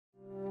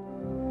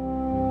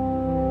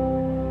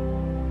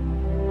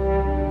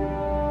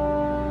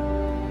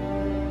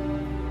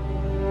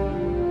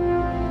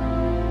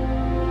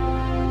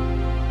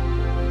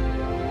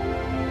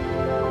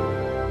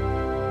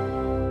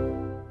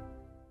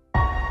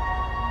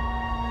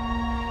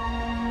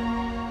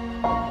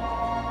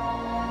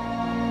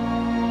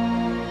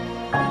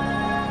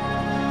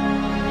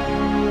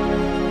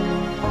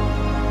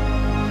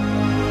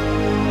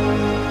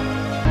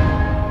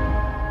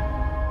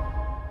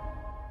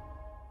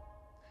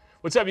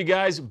What's up, you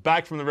guys?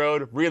 Back from the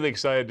road. Really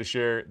excited to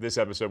share this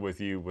episode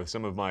with you with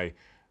some of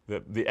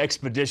the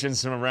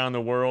expeditions from around the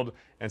world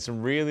and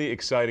some really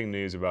exciting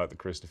news about the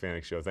Chris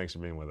Stefanick Show. Thanks for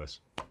being with us.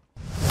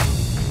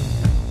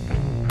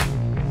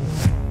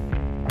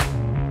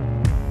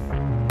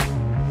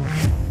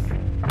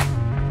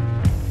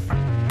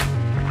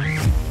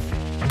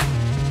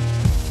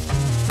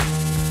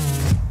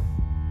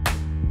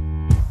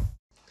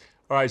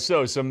 All right,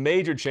 so some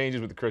major changes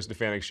with the Chris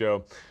Stefanick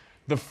Show.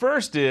 The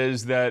first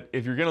is that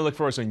if you're going to look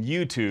for us on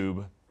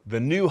YouTube,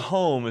 the new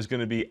home is going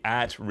to be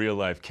at Real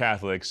Life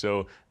Catholic.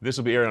 So this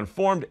will be aired on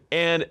Formed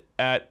and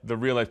at the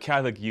Real Life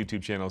Catholic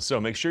YouTube channel. So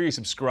make sure you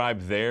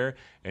subscribe there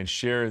and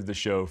share the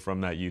show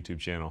from that YouTube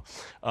channel.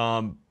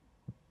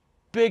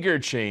 Bigger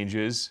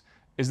changes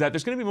is that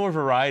there's going to be more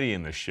variety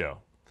in this show.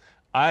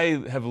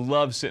 I have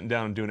loved sitting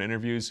down and doing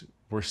interviews.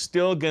 We're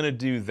still going to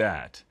do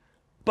that.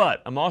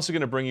 But I'm also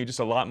going to bring you just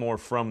a lot more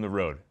from the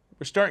road.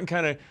 We're starting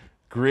kind of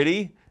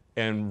gritty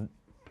and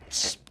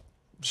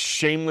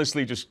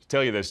shamelessly just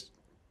tell you this,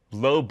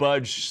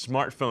 low-budge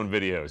smartphone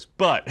videos.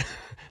 But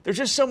there's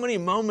just so many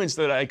moments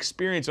that I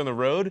experience on the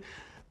road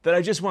that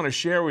I just want to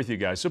share with you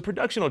guys. So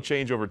production will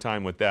change over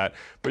time with that,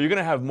 but you're going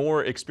to have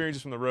more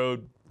experiences from the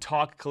road,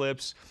 talk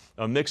clips,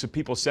 a mix of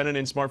people sending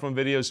in smartphone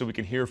videos so we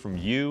can hear from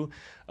you,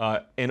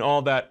 and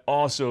all that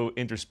also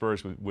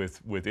interspersed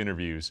with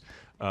interviews.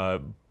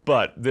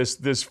 But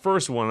this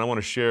first one, I want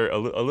to share a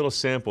little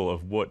sample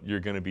of what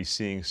you're going to be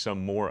seeing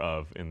some more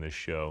of in this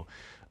show,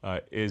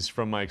 is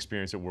from my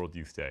experience at World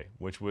Youth Day,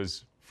 which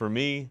was, for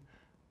me,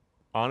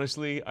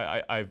 honestly,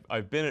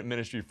 I've been at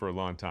ministry for a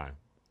long time.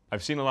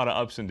 I've seen a lot of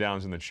ups and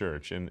downs in the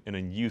church and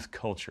in youth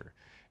culture.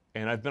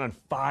 And I've been on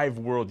 5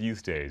 World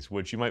Youth Days,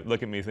 which you might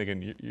look at me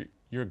thinking,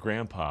 you're a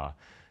grandpa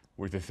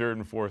with your 3rd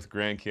and 4th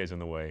grandkids on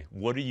the way.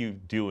 What are you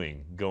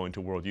doing going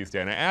to World Youth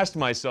Day? And I asked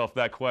myself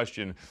that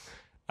question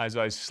as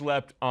I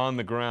slept on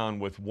the ground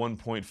with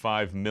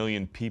 1.5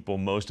 million people,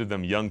 most of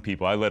them young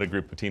people. I led a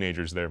group of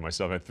teenagers there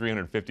myself. I had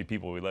 350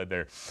 people we led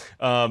there.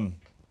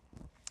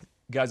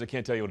 Guys, I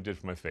can't tell you what it did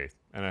for my faith,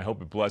 and I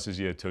hope it blesses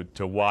you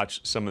to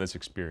watch some of this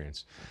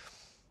experience.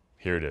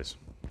 Here it is.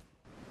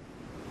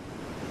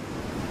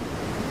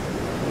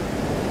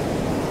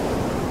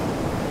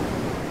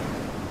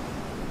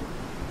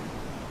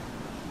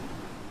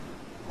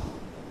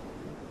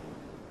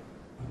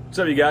 What's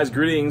up, you guys?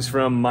 Greetings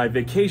from my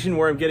vacation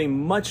where I'm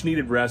getting much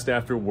needed rest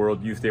after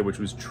World Youth Day, which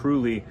was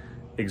truly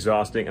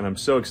exhausting. And I'm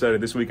so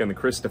excited this week on the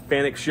Chris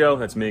Stefanick Show,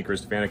 that's me,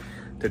 Chris Stefanick,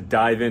 to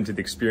dive into the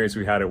experience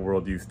we had at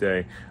World Youth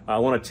Day. I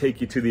want to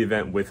take you to the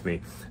event with me.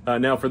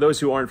 Now, for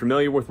those who aren't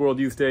familiar with World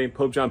Youth Day,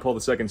 Pope John Paul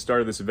II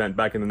started this event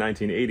back in the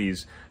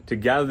 1980s to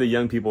gather the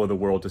young people of the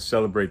world to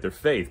celebrate their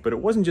faith. But it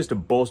wasn't just to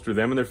bolster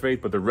them in their faith,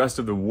 but the rest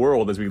of the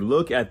world as we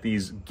look at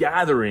these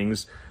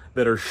gatherings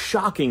that are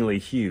shockingly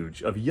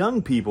huge of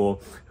young people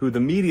who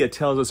the media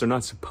tells us are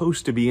not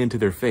supposed to be into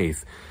their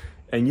faith.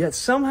 And yet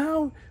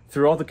somehow,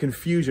 through all the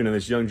confusion in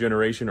this young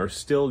generation, are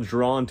still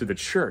drawn to the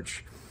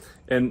church.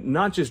 And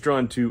not just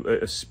drawn to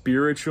a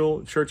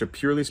spiritual church, a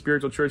purely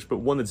spiritual church, but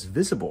one that's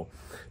visible.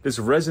 This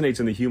resonates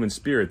in the human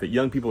spirit that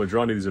young people are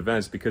drawn to these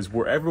events because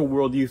wherever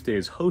World Youth Day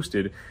is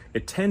hosted,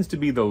 it tends to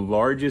be the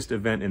largest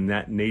event in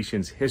that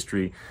nation's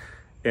history.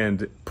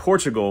 And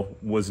Portugal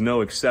was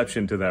no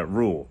exception to that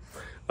rule.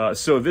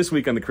 So this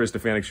week on the Chris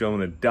Stefanick Show, I'm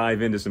going to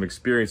dive into some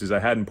experiences I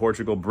had in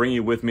Portugal, bring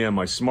you with me on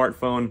my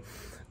smartphone.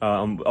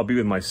 I'll be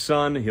with my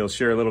son. He'll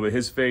share a little bit of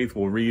his faith.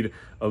 We'll read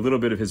a little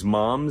bit of his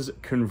mom's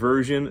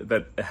conversion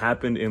that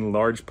happened in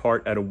large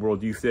part at a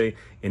World Youth Day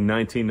in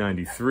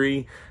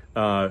 1993.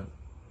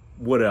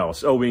 What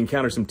else? Oh, we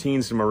encountered some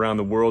teens from around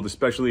the world,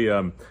 especially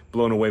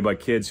blown away by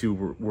kids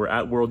who were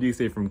at World Youth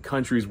Day from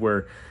countries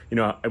where, you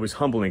know, it was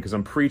humbling because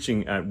I'm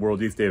preaching at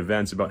World Youth Day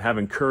events about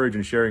having courage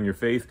and sharing your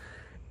faith.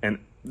 And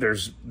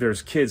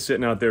there's kids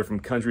sitting out there from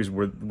countries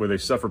where they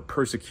suffer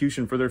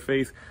persecution for their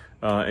faith,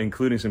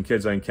 including some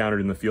kids I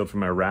encountered in the field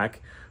from Iraq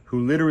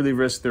who literally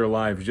risked their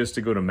lives just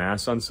to go to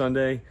Mass on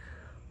Sunday.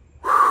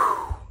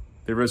 Whew.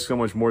 They risk so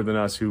much more than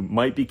us who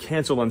might be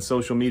canceled on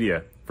social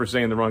media for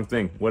saying the wrong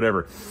thing,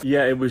 whatever.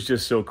 Yeah, it was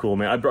just so cool,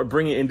 man. I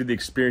bring it into the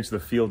experience of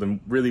the field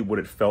and really what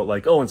it felt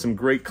like. Oh, and some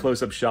great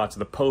close-up shots of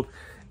the Pope.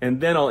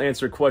 And then I'll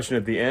answer a question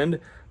at the end,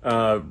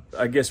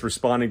 I guess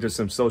responding to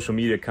some social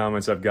media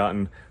comments I've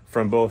gotten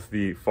from both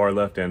the far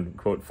left and,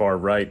 quote, far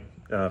right,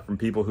 from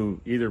people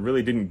who either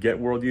really didn't get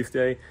World Youth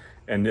Day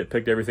and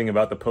nitpicked everything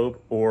about the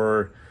Pope,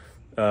 or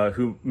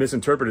who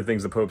misinterpreted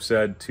things the Pope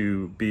said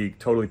to be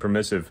totally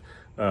permissive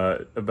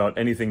about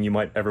anything you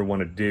might ever want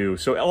to do.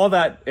 So all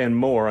that and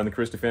more on the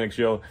Chris Stefanick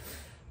Show.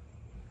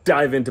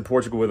 Dive into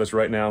Portugal with us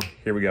right now.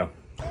 Here we go.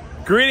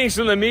 Greetings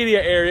from the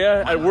media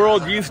area at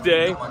World Youth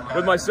Day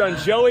with my son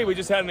Joey. We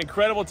just had an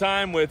incredible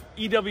time with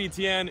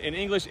EWTN in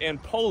English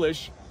and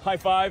Polish. High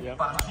five.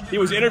 Yep. He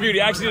was interviewed. He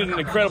actually did an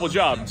incredible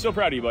job. I'm so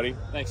proud of you, buddy.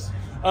 Thanks.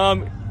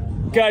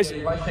 Guys,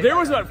 there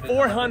was about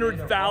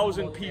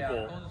 400,000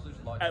 people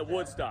at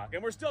Woodstock,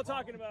 and we're still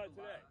talking about it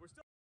today.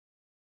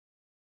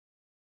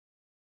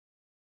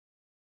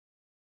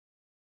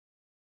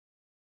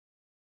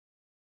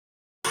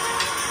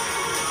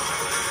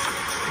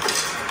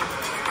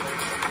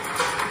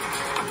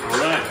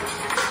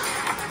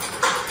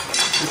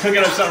 cooking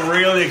up something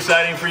really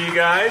exciting for you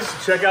guys.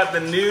 Check out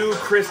the new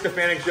Chris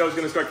Stefanick show. It's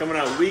going to start coming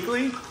out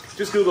weekly.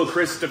 Just Google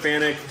Chris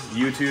Stefanick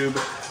YouTube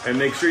and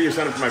make sure you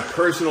sign up for my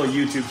personal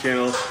YouTube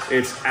channel.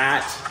 It's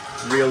at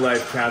Real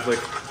Life Catholic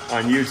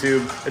on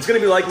YouTube. It's going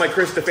to be like my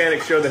Chris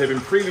Stefanick show that had been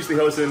previously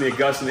hosted in the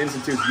Augustine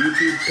Institute's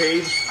YouTube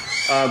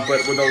page, but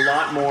with a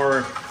lot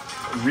more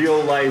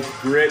real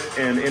life grit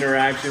and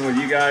interaction with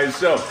you guys.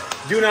 So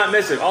do not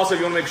miss it. Also, if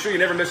you want to make sure you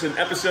never miss an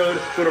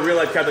episode, go to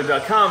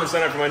reallifecatholic.com and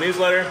sign up for my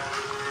newsletter.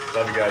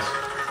 Love you guys.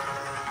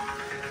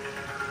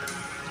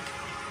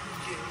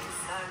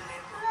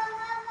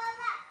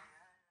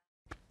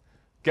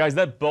 Guys,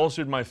 that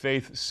bolstered my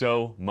faith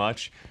so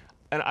much.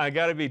 And I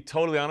got to be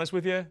totally honest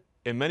with you.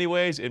 In many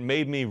ways, it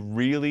made me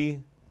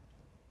really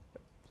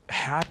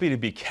happy to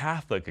be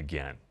Catholic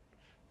again.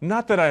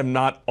 Not that I'm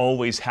not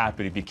always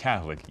happy to be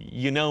Catholic.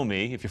 You know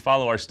me, if you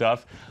follow our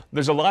stuff,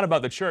 there's a lot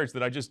about the church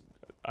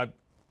that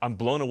I'm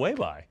blown away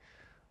by.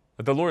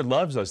 That the Lord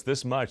loves us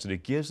this much, that He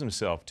gives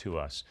Himself to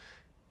us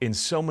in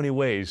so many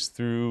ways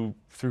through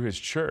His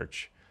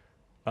church.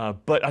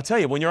 But I tell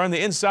you, when you're on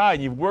the inside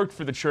and you've worked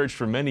for the church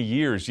for many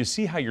years, you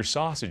see how your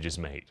sausage is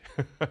made.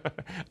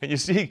 And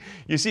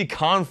you see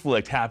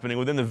conflict happening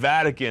within the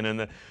Vatican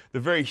and the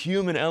very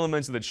human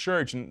elements of the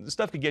church, and the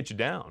stuff could get you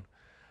down.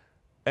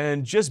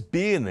 And just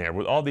being there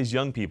with all these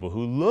young people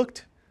who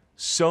looked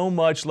so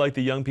much like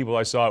the young people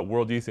I saw at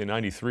World Youth in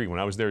 '93 when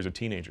I was there as a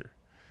teenager,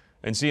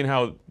 and seeing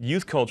how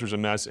youth culture is a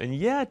mess, and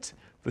yet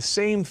the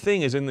same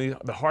thing is in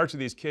the hearts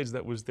of these kids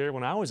that was there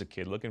when I was a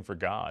kid looking for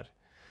God.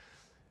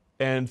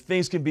 And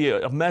things can be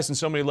a mess in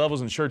so many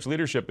levels in church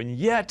leadership, and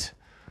yet,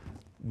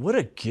 what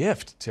a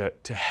gift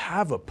to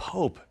have a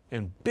pope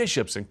and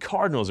bishops and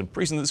cardinals and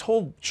priests and this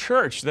whole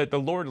church that the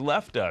Lord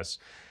left us,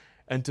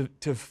 and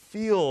to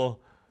feel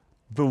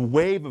the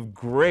wave of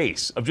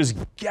grace of just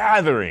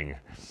gathering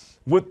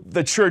with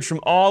the church from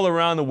all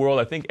around the world.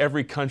 I think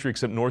every country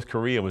except North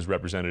Korea was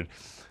represented,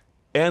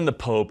 and the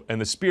Pope, and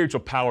the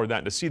spiritual power of that,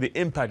 and to see the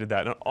impact of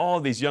that, and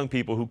all these young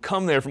people who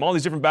come there from all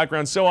these different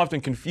backgrounds, so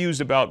often confused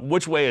about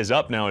which way is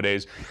up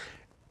nowadays.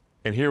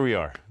 And here we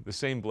are, the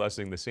same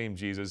blessing, the same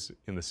Jesus,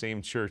 in the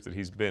same church that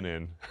He's been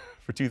in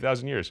for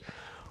 2,000 years.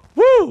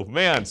 Woo,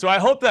 man. So I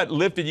hope that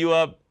lifted you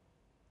up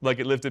like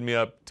it lifted me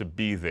up to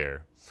be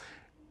there.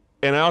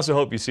 And I also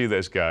hope you see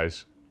this,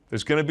 guys.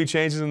 There's going to be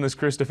changes in this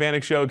Chris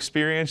Stefanick show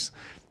experience.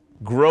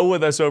 Grow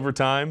with us over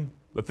time.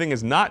 The thing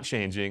is not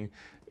changing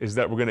is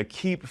that we're going to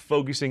keep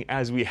focusing,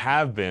 as we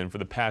have been for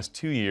the past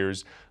 2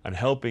 years, on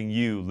helping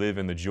you live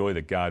in the joy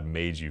that God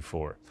made you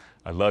for.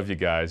 I love you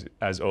guys.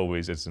 As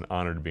always, it's an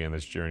honor to be on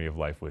this journey of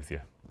life with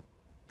you.